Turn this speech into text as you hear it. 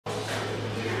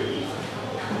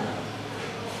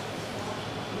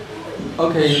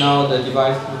Okay, now the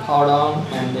device is powered on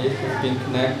and it has been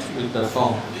connected with the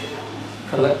phone.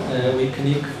 We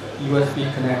click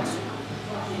USB connect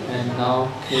and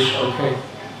now click OK.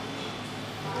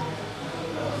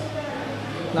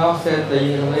 Now set the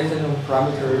innovation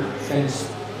parameter finished.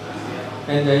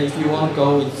 And if you want to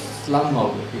go with slam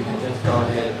mode, you can just go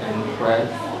ahead and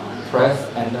press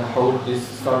and hold this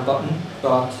start button.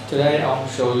 But today I'll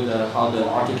show you how the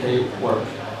RTK works.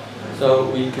 So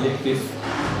we click this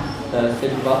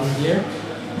set button here,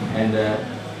 and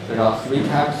there are 3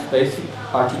 tabs: basic,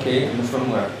 RTK, and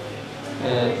firmware.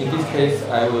 In this case,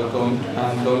 I'm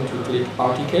going to click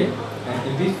RTK, and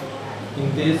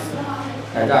in this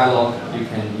dialog, you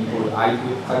can input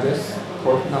IP address,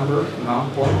 port number,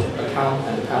 mount point, account,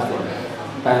 and password.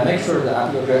 Make sure the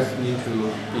IP address needs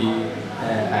to be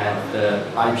at the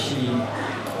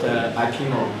IP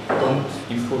mode. Don't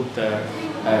input the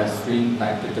string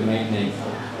like the domain name.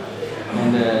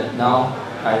 And now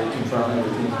I confirm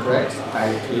everything is correct.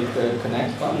 I click the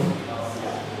connect button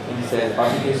and it says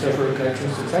RTK server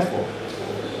connection successful.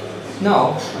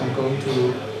 Now I'm going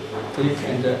to click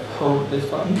and hold this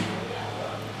button.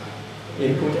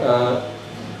 Input a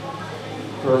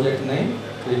project name,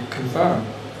 click confirm.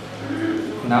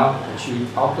 Now choose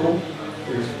auto.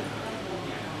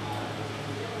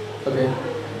 Okay,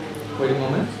 wait a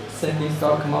moment. Send the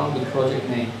start command with project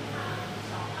name.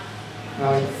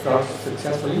 Now it starts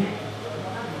successfully.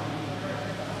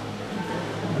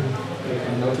 You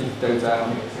can notice that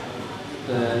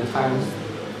the time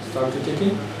starts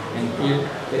ticking, and here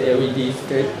the LED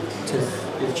status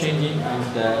is changing and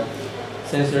the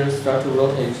sensors start to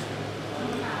rotate.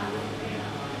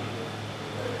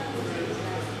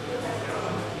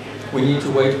 We need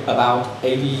to wait about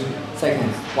 80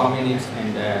 seconds, 1 minute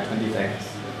and 20 seconds.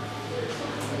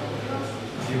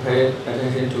 If you pay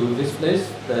attention to this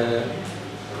place,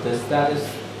 the status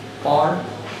bar,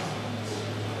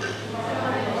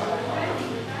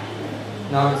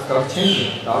 now it starts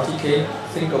changing. The RTK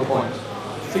single point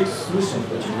fixed solution,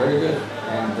 which is very good,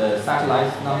 and the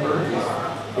satellite number is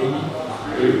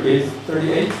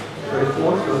 38,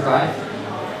 34, 35.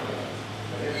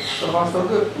 So far so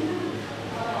good.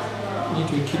 Need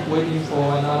to keep waiting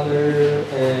for another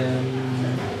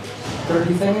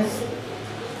 30 seconds.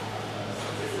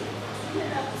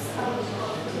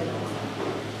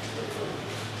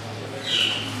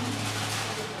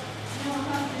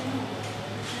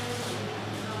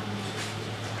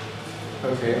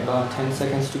 Okay, about 10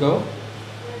 seconds to go.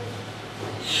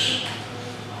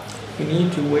 You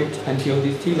need to wait until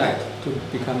this T light to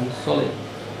become solid.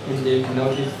 And you can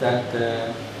notice that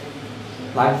the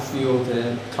light field,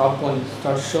 the top point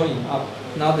starts showing up.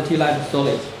 Now the T light is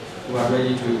solid. We are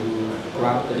ready to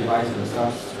grab the device and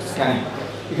start scanning.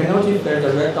 You can notice there's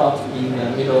a red dot in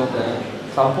the middle of the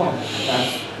top point.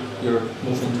 That's your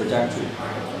moving trajectory.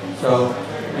 So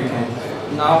you can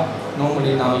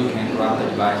normally you can grab the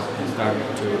device and start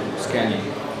to scanning.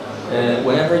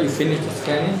 Whenever you finish the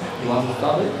scanning, you want to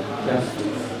stop it, just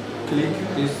click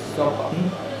this stop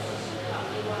button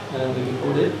and you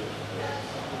hold it,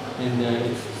 and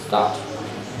it's stopped.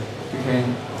 You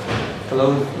can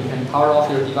power off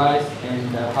your device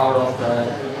and power off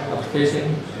the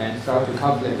application and start to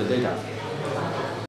calculate the data.